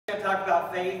to talk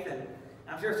about faith, and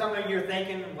I'm sure some of you are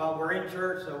thinking, well, we're in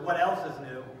church, so what else is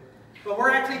new? But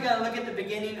we're actually going to look at the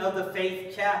beginning of the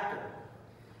faith chapter.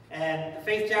 And the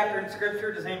faith chapter in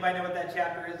Scripture, does anybody know what that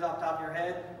chapter is off the top of your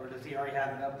head? Or does he already have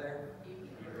it up there?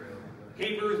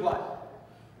 Hebrews what?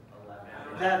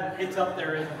 11. It's up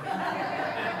there, isn't it?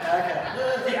 Okay.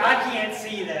 See, I can't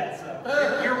see that,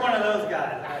 so you're one of those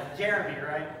guys. Jeremy,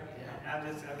 right?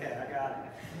 Okay, I got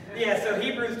it. Yeah, so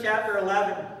Hebrews chapter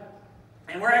 11.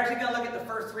 And we're actually going to look at the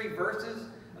first 3 verses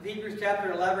of Hebrews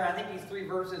chapter 11. I think these 3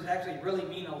 verses actually really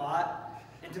mean a lot.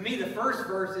 And to me, the first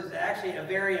verse is actually a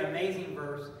very amazing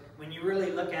verse when you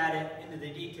really look at it into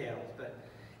the details. But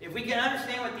if we can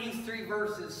understand what these 3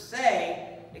 verses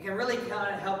say, it can really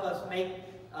kind of help us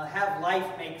have life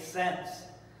make sense.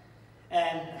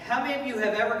 And how many of you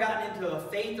have ever gotten into a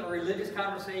faith or religious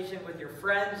conversation with your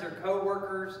friends or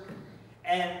co-workers,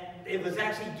 and it was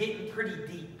actually getting pretty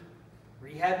deep,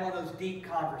 where you had one of those deep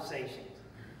conversations?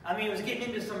 I mean, it was getting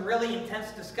into some really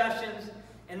intense discussions,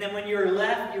 and then when you were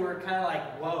left, you were kind of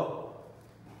like, whoa.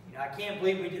 You know, I can't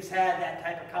believe we just had that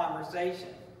type of conversation.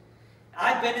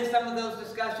 I've been in some of those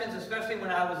discussions, especially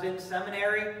when I was in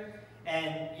seminary,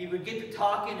 and you would get to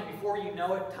talking, and before you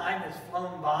know it, time has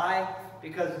flown by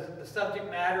because of the subject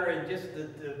matter and just the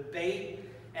debate.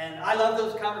 And I love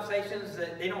those conversations.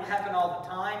 They don't happen all the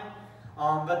time,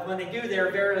 but when they do,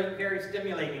 they're very, very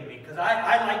stimulating me, because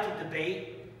I like to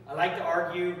debate. I like to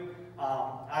argue.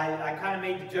 I kind of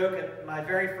made the joke at my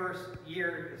very first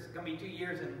year. It's going to be 2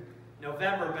 years in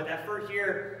November, but that first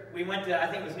year we went to, I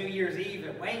think it was New Year's Eve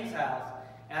at Wayne's house,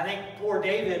 and I think poor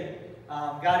David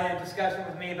got in a discussion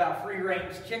with me about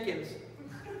free-range chickens,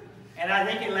 and I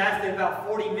think it lasted about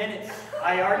 40 minutes.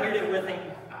 I argued it with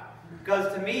him,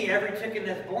 because to me, every chicken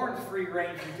that's born is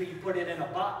free-range until you put it in a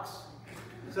box.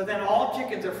 So then all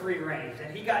chickens are free-range,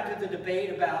 and he got to the debate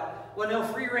about, well, no,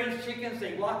 free-range chickens,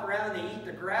 they walk around and they eat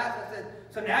the grass. I said,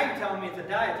 so now you're telling me it's a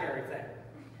dietary thing.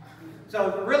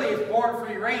 So really, it's born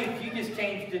free-range. You just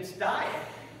changed its diet.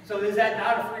 So is that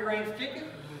not a free-range chicken?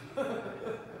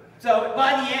 So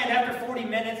by the end, after 40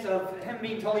 minutes of him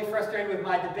being totally frustrated with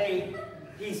my debate,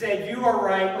 he said, you are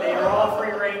right. They are all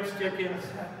free-range chickens.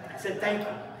 I said, thank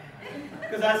you.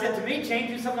 Because I said, to me,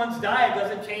 changing someone's diet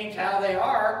doesn't change how they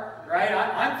are, right?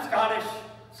 I'm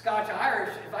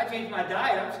Scotch-Irish. If I change my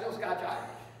diet, I'm still Scotch-Irish.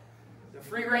 The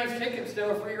free-range chicken's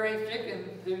still a free-range chicken.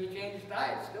 If you change its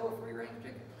diet, it's still a free-range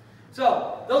chicken.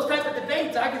 So, those type of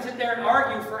debates, I can sit there and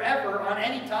argue forever on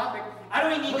any topic. I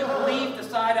don't even need to believe the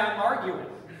side I'm arguing.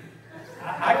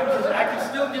 I can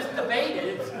still just debate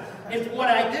it. It's what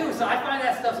I do, so I find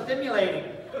that stuff stimulating.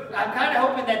 I'm kind of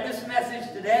hoping that this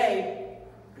message today,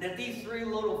 that these 3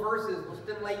 little verses will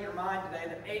stimulate your mind today,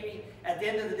 that maybe at the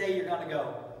end of the day you're going to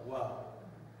go, whoa.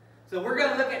 So we're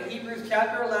going to look at Hebrews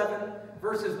chapter 11,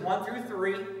 verses 1 through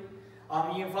 3.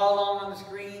 You can follow along on the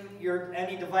screen,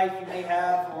 any device you may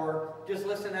have, or just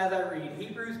listen as I read.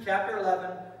 Hebrews chapter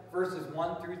 11, verses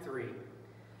 1 through 3.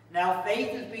 Now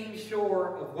faith is being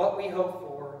sure of what we hope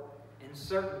for and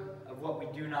certain of what we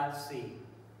do not see.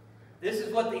 This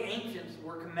is what the ancients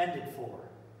were commended for.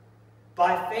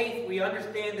 By faith we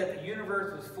understand that the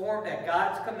universe was formed at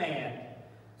God's command,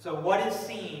 so what is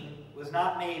seen was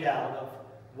not made out of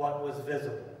what was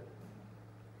visible.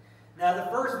 Now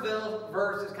the first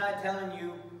verse is kind of telling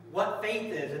you what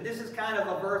faith is, and this is kind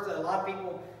of a verse that a lot of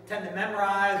people tend to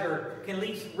memorize or can at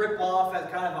least rip off as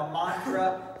kind of a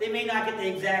mantra. They may not get the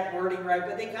exact wording right,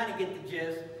 but they kind of get the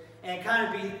gist. And it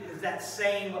kind of is that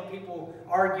saying what people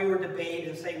argue or debate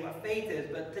and say what faith is.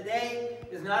 But today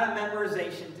is not a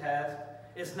memorization test.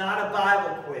 It's not a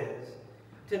Bible quiz.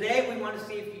 Today we want to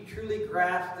see if you truly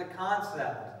grasp the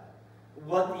concept of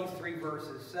what these 3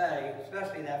 verses say,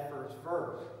 especially that first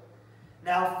verse.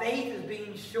 Now faith is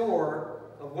being sure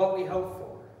of what we hope for.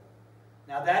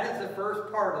 Now that is the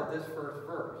first part of this first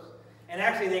verse. And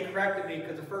actually they corrected me,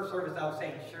 because the first service I was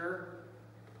saying sure.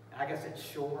 I guess it's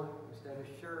sure instead of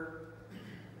sure.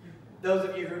 Those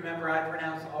of you who remember, I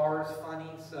pronounce R's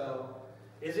funny, so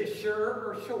is it sure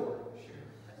or sure?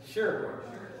 Sure.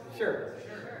 Sure.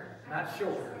 Not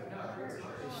sure.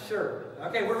 It's sure.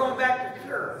 Okay, we're going back to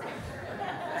sure.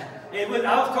 I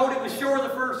was told it was sure the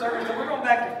first service, so we're going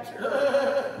back to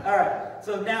sure. All right,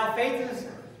 so now faith is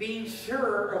being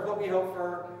sure of what we hope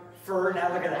for,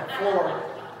 now look at that, for.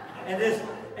 And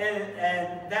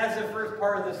that's the first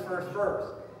part of this first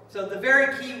verse. So the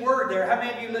very key word there, how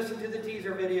many of you listened to the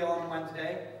teaser video on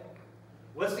Wednesday?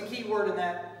 What's the key word in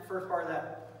that first part of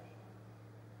that?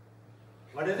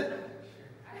 What is it?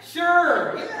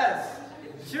 Sure, yes.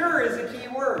 Sure is the key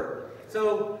word.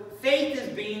 So faith is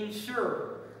being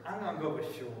sure. I'm going to go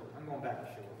with sure. I'm going back to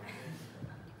sure.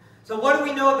 So what do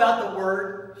we know about the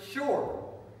word sure?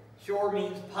 Sure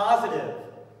means positive,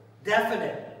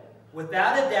 definite,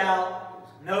 without a doubt,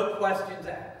 no questions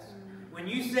asked. When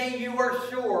you say you are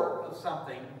sure of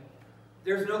something,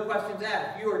 there's no questions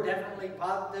asked. You are definitely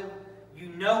positive. You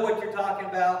know what you're talking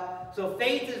about. So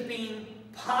faith is being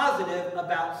positive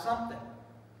about something.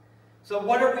 So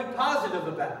what are we positive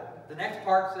about? The next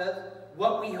part says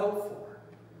what we hope for.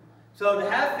 So to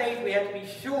have faith, we have to be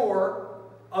sure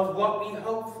of what we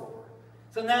hope for.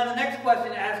 So now the next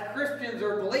question, as Christians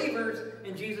or believers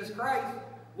in Jesus Christ,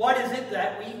 what is it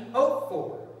that we hope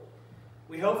for?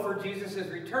 We hope for Jesus'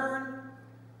 return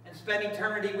and spend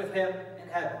eternity with Him in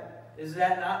heaven. Is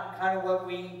that not kind of what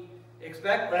we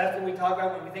expect? That's what we talk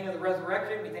about when we think of the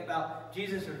resurrection. We think about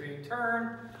Jesus'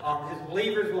 return. His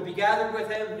believers will be gathered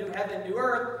with Him, new heaven, new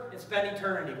earth, and spend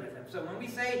eternity with Him. So when we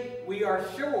say we are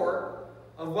sure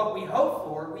of what we hope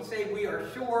for, we say we are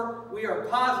sure, we are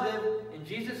positive in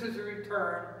Jesus'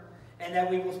 return, and that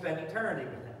we will spend eternity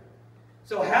with Him.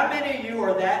 So how many of you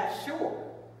are that sure?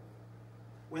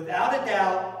 Without a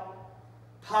doubt,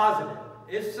 positive.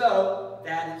 If so,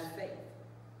 that is faith.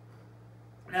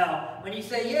 Now, when you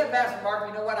say, yeah, Pastor Mark,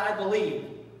 you know what, I believe.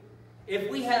 If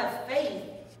we have faith,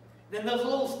 then those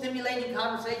little stimulating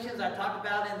conversations I talked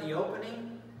about in the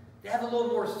opening, they have a little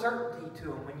more certainty to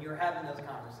them when you're having those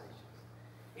conversations.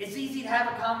 It's easy to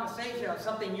have a conversation on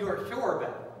something you are sure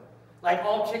about. Like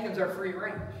all chickens are free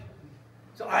range.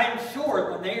 So I am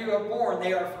sure when they are born,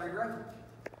 they are free range.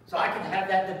 So I can have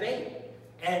that debate.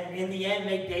 And in the end,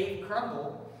 make Dave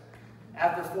crumble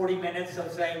after 40 minutes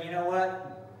of saying, you know what?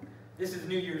 This is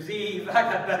New Year's Eve. I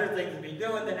got better things to be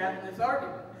doing than having this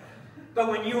argument. But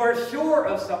when you are sure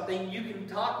of something, you can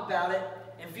talk about it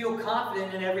and feel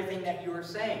confident in everything that you are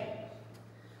saying.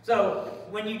 So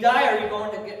when you die, are you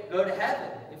going to go to heaven?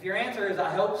 If your answer is,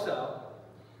 I hope so,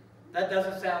 that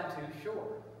doesn't sound too sure.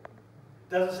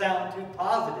 Doesn't sound too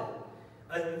positive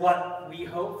in what we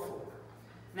hope for.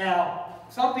 Now,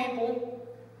 some people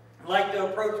like to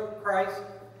approach Christ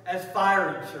as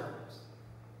fire insurance.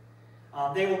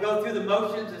 They will go through the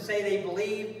motions and say they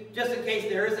believe, just in case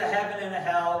there is a heaven and a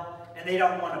hell, and they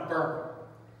don't want to burn.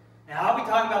 Now, I'll be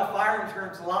talking about fire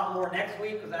insurance a lot more next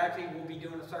week, because actually we'll be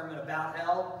doing a sermon about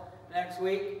hell next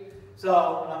week.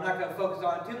 So I'm not going to focus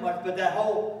on it too much, but that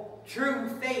whole true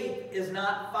faith is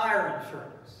not fire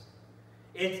insurance.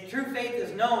 True faith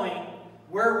is knowing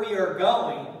where we are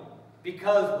going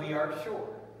because we are sure.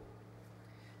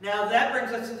 Now that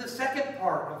brings us to the second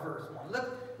part of verse 1.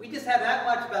 Look, we just have that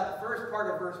much about the first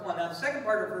part of verse 1. Now the second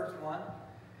part of verse 1,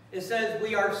 it says,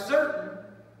 we are certain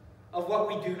of what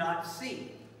we do not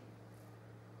see.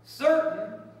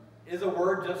 Certain is a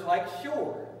word just like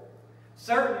sure.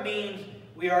 Certain means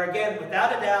we are, again,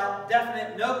 without a doubt,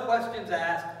 definite, no questions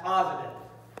asked, positive.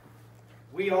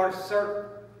 We are certain.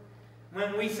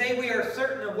 When we say we are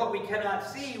certain of what we cannot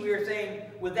see, we are saying,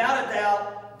 without a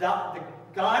doubt,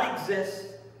 God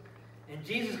exists, and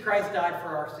Jesus Christ died for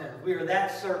our sins. We are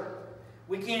that certain.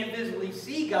 We can't visibly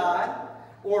see God,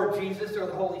 or Jesus, or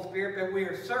the Holy Spirit, but we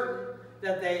are certain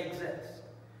that they exist.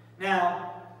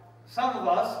 Now, some of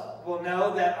us will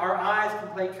know that our eyes can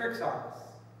play tricks on us.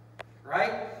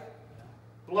 Right?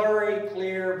 Blurry,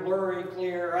 clear,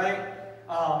 right?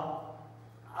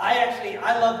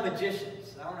 I love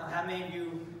magicians. I don't know how many of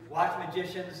you watch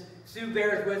magicians. Sue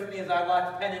bears with me as I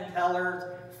watch Penn and Teller's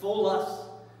Fool Us.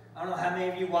 I don't know how many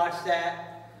of you watch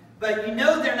that. But you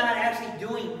know they're not actually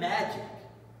doing magic.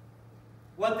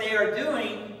 What they are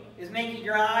doing is making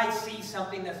your eyes see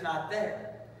something that's not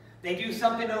there. They do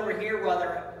something over here while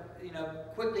they're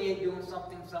quickly doing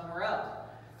something somewhere else.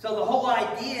 So the whole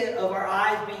idea of our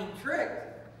eyes being tricked,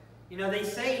 they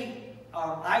say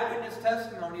eyewitness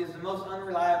testimony is the most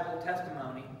unreliable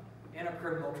testimony in a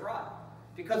criminal trial.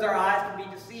 Because our eyes can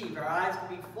be deceived, our eyes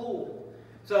can be fooled.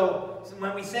 So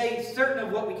when we say certain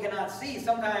of what we cannot see,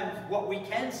 sometimes what we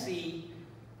can see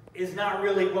is not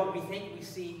really what we think we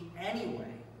see anyway.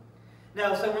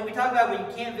 Now, so when we talk about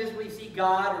we can't visibly see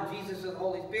God or Jesus or the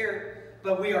Holy Spirit,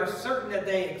 but we are certain that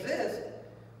they exist,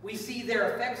 we see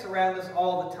their effects around us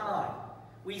all the time.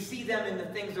 We see them in the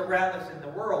things around us in the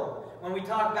world. When we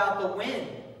talk about the wind,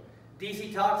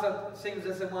 DC sings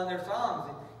this in one of their songs.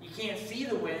 You can't see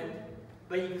the wind,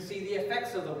 but you can see the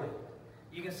effects of the wind.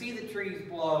 You can see the trees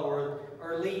blow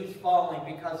or leaves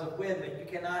falling because of wind, but you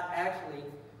cannot actually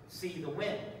see the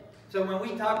wind. So when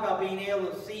we talk about being able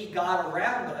to see God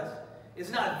around us, it's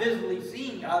not visibly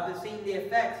seeing God, but seeing the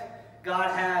effects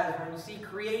God has when you see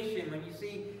creation, when you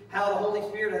see how the Holy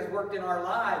Spirit has worked in our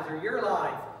lives or your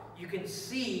life. You can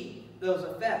see those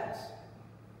effects.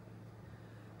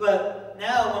 But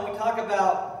now when we talk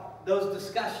about those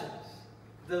discussions,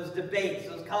 those debates,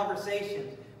 those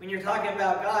conversations. When you're talking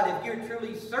about God, if you're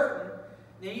truly certain,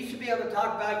 then you should be able to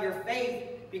talk about your faith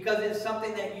because it's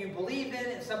something that you believe in,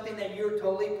 it's something that you're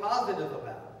totally positive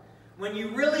about. When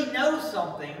you really know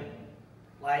something,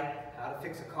 like how to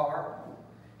fix a car,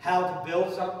 how to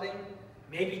build something,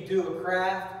 maybe do a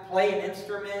craft, play an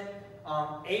instrument,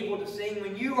 able to sing.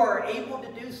 When you are able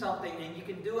to do something and you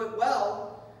can do it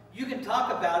well, you can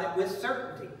talk about it with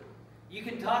certainty. You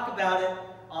can talk about it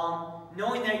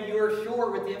knowing that you're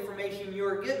sure with the information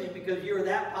you're given because you're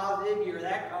that positive, you're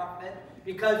that confident,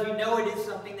 because you know it is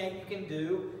something that you can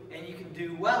do and you can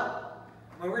do well.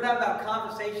 When we're talking about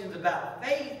conversations about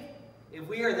faith, if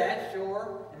we are that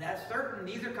sure and that certain,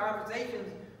 these are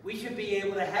conversations we should be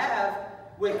able to have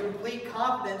with complete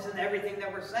confidence in everything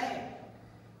that we're saying.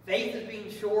 Faith is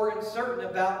being sure and certain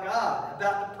about God,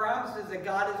 about the promises that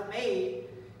God has made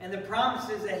and the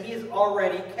promises that He has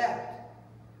already kept.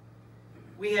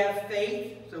 We have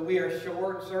faith, so we are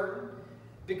sure and certain,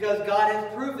 because God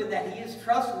has proven that He is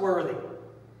trustworthy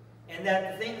and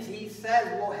that the things He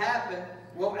says will happen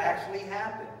will actually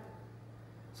happen.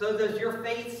 So does your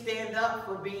faith stand up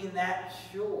for being that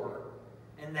sure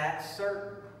and that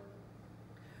certain?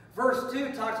 Verse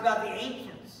 2 talks about the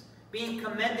ancients being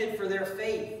commended for their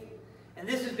faith. And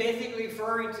this is basically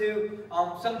referring to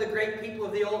some of the great people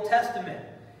of the Old Testament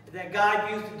that God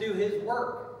used to do His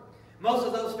work. Most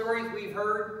of those stories we've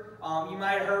heard, you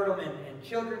might have heard them in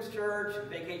children's church,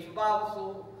 Vacation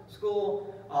Bible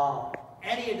School,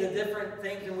 any of the different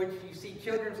things in which you see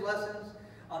children's lessons.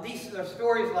 These are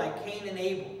stories like Cain and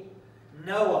Abel,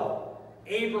 Noah,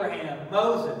 Abraham,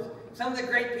 Moses. Some of the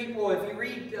great people, if you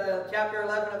read chapter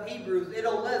 11 of Hebrews,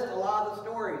 it'll list a lot of the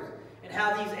stories and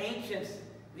how these ancients,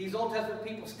 these Old Testament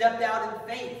people stepped out in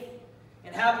faith.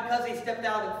 And how because they stepped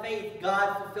out in faith,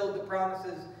 God fulfilled the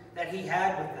promises that He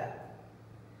had with them.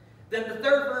 Then the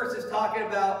third verse is talking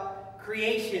about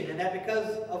creation, and that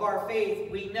because of our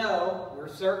faith, we know, we're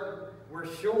certain,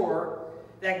 we're sure,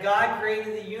 that God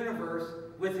created the universe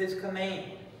with His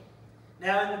command.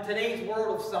 Now, in today's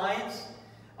world of science,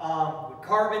 with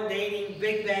carbon dating,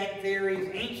 Big Bang theories,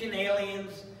 ancient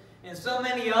aliens, and so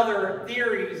many other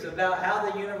theories about how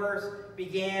the universe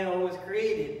began or was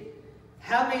created,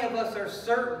 how many of us are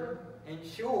certain and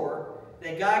sure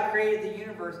that God created the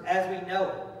universe as we know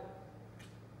it?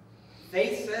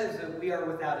 Faith says that we are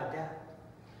without a doubt.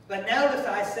 But notice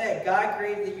I said God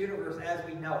created the universe as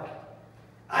we know it.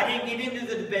 I didn't get into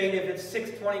the debate if it's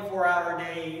 6 24-hour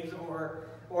days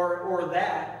or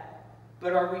that.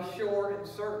 But are we sure and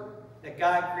certain that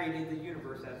God created the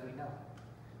universe as we know it?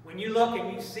 When you look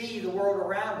and you see the world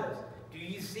around us, do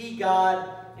you see God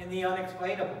in the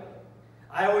unexplainable?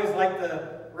 I always like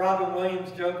the Robin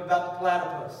Williams joke about the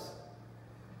platypus.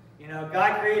 You know,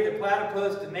 God created the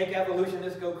platypus to make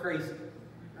evolutionists go crazy.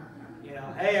 You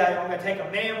know, hey, I'm going to take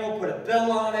a mammal, put a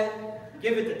bill on it,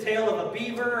 give it the tail of a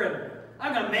beaver, and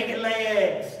I'm going to make it lay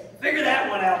eggs. Figure that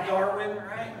one out, Darwin,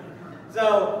 right?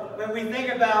 So, when we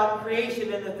think about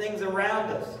creation and the things around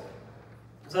us.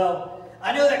 So,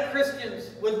 I know that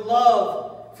Christians would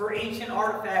love for ancient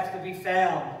artifacts to be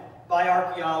found by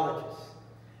archaeologists.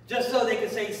 Just so they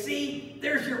could say, see,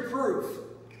 there's your proof.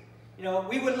 You know,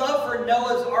 we would love for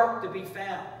Noah's Ark to be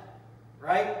found,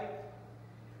 right?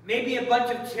 Maybe a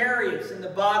bunch of chariots in the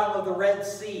bottom of the Red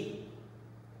Sea.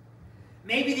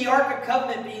 Maybe the Ark of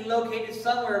Covenant being located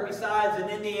somewhere besides an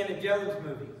Indiana Jones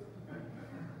movie.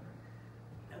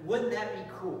 And wouldn't that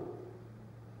be cool?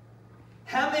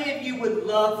 How many of you would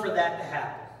love for that to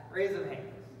happen? Raise them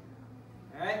hands.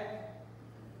 All right?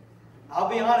 I'll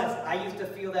be honest, I used to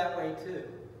feel that way too.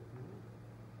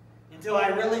 Until I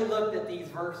really looked at these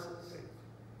verses.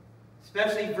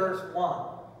 Especially verse 1.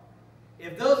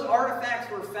 If those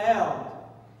artifacts were found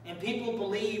and people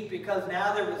believed because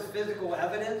now there was physical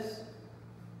evidence,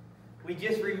 we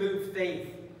just removed faith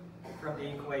from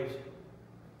the equation.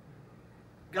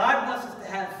 God wants us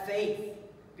to have faith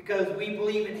because we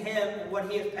believe in Him and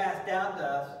what He has passed down to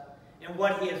us and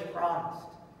what He has promised.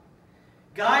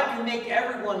 God can make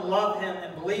everyone love Him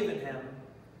and believe in Him,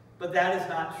 but that is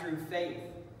not true faith.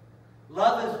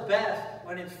 Love is best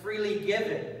when it's freely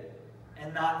given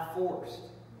and not forced.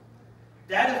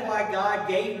 That is why God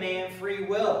gave man free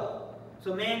will,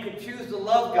 so man could choose to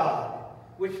love God,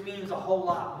 which means a whole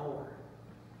lot more.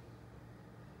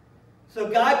 So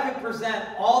God could present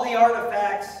all the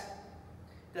artifacts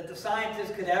that the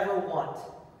scientists could ever want,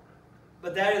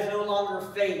 but that is no longer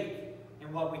faith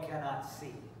in what we cannot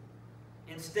see.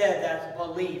 Instead, that's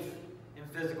belief in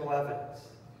physical evidence.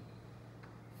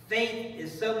 Faith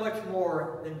is so much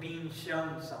more than being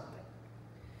shown something.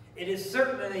 It is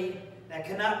certainty that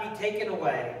cannot be taken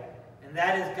away, and And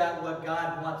that is what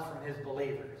God wants from his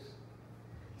believers.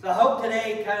 So I hope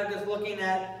today, kind of just looking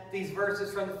at these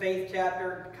verses from the faith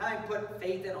chapter, kind of put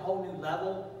faith in a whole new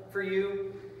level for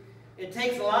you. It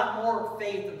takes a lot more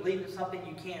faith to believe in something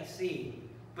you can't see,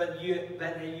 but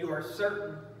you are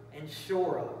certain and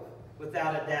sure of,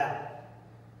 without a doubt.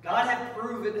 God has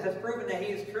proven that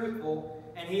he is truthful,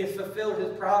 and he has fulfilled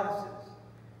his promises.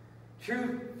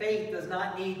 True faith does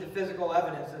not need the physical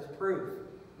evidence as proof.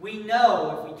 We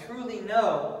know, if we truly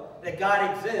know that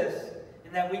God exists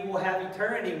and that we will have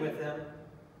eternity with him,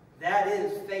 that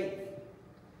is faith.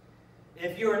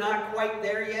 If you are not quite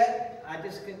there yet, I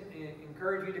just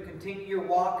encourage you to continue your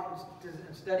walk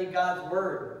and study God's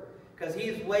Word, because he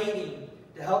is waiting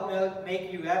to help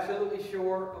make you absolutely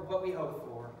sure of what we hope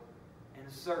for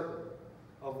and certain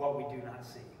of what we do not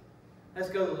see. Let's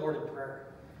go to the Lord in prayer.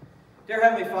 Dear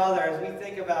Heavenly Father, as we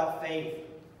think about faith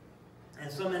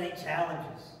and so many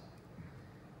challenges,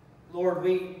 Lord,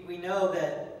 we know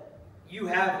that you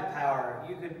have the power.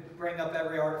 You could bring up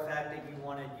every artifact that you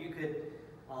wanted. You could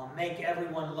make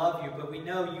everyone love you, but we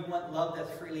know you want love that's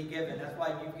freely given. That's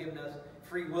why you've given us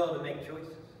free will to make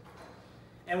choices.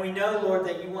 And we know, Lord,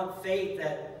 that you want faith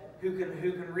that who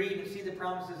can read and see the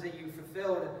promises that you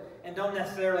fulfilled and don't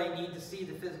necessarily need to see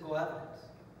the physical evidence.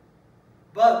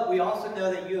 But we also know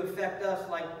that you affect us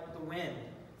like the wind,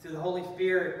 through the Holy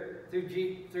Spirit, through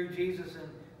Jesus, and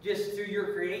just through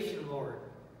your creation, Lord.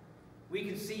 We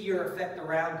can see your effect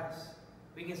around us.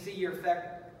 We can see your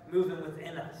effect moving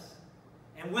within us.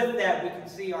 And with that, we can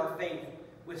see our faith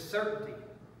with certainty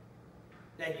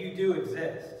that you do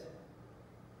exist.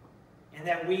 And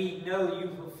that we know you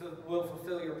will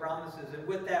fulfill your promises. And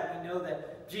with that, we know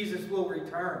that Jesus will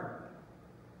return.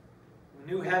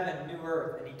 New heaven, new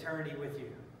earth, and eternity with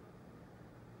you.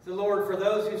 So, Lord, for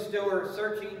those who still are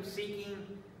searching, seeking,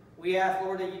 we ask,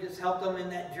 Lord, that you just help them in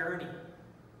that journey.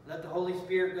 Let the Holy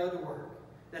Spirit go to work,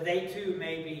 that they too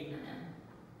may be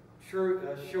sure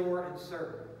and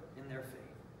certain in their faith.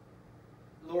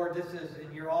 Lord, this is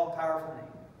in your all-powerful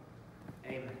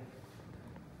name. Amen.